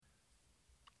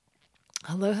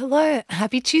Hello, hello.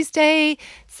 Happy Tuesday.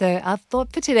 So, our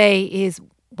thought for today is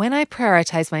when I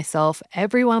prioritize myself,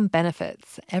 everyone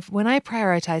benefits. When I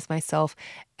prioritize myself,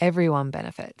 everyone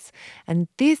benefits. And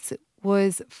this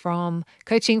was from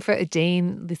coaching for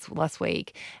Adine this last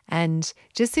week. And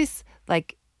just this,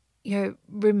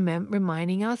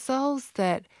 reminding ourselves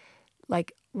that,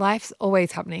 life's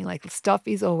always happening, stuff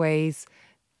is always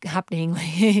happening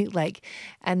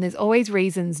and there's always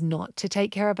reasons not to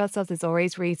take care of ourselves. There's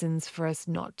always reasons for us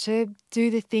not to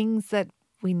do the things that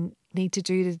we need to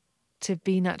do to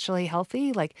be naturally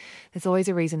healthy. Like there's always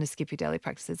a reason to skip your daily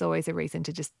practice. There's always a reason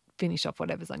to just finish off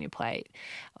whatever's on your plate.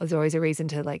 There's always a reason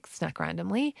to snack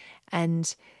randomly.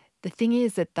 And the thing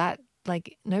is that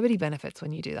nobody benefits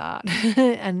when you do that.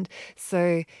 And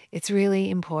so it's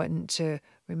really important to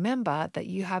remember that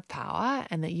you have power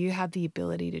and that you have the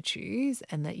ability to choose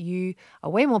and that you are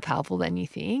way more powerful than you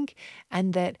think,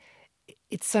 and that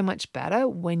it's so much better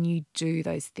when you do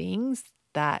those things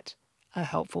that are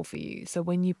helpful for you. So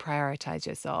when you prioritize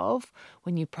yourself,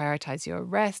 when you prioritize your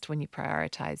rest, when you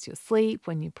prioritize your sleep,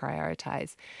 when you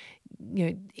prioritize,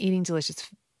 eating delicious,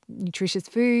 nutritious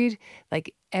food,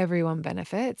 everyone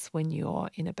benefits when you're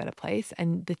in a better place.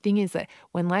 And the thing is that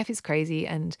when life is crazy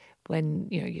and when,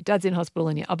 your dad's in hospital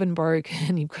and your oven broke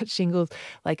and you've got shingles,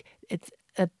 it's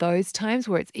at those times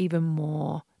where it's even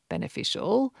more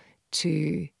beneficial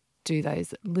to do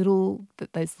those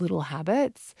little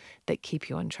habits that keep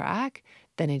you on track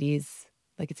than it is.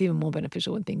 It's even more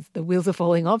beneficial when the wheels are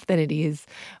falling off than it is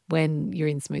when you're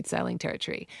in smooth sailing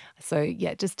territory. So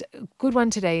yeah, just a good one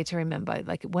today to remember.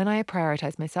 When I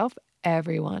prioritize myself,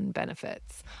 everyone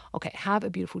benefits. Okay, have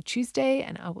a beautiful Tuesday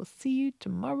and I will see you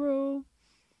tomorrow.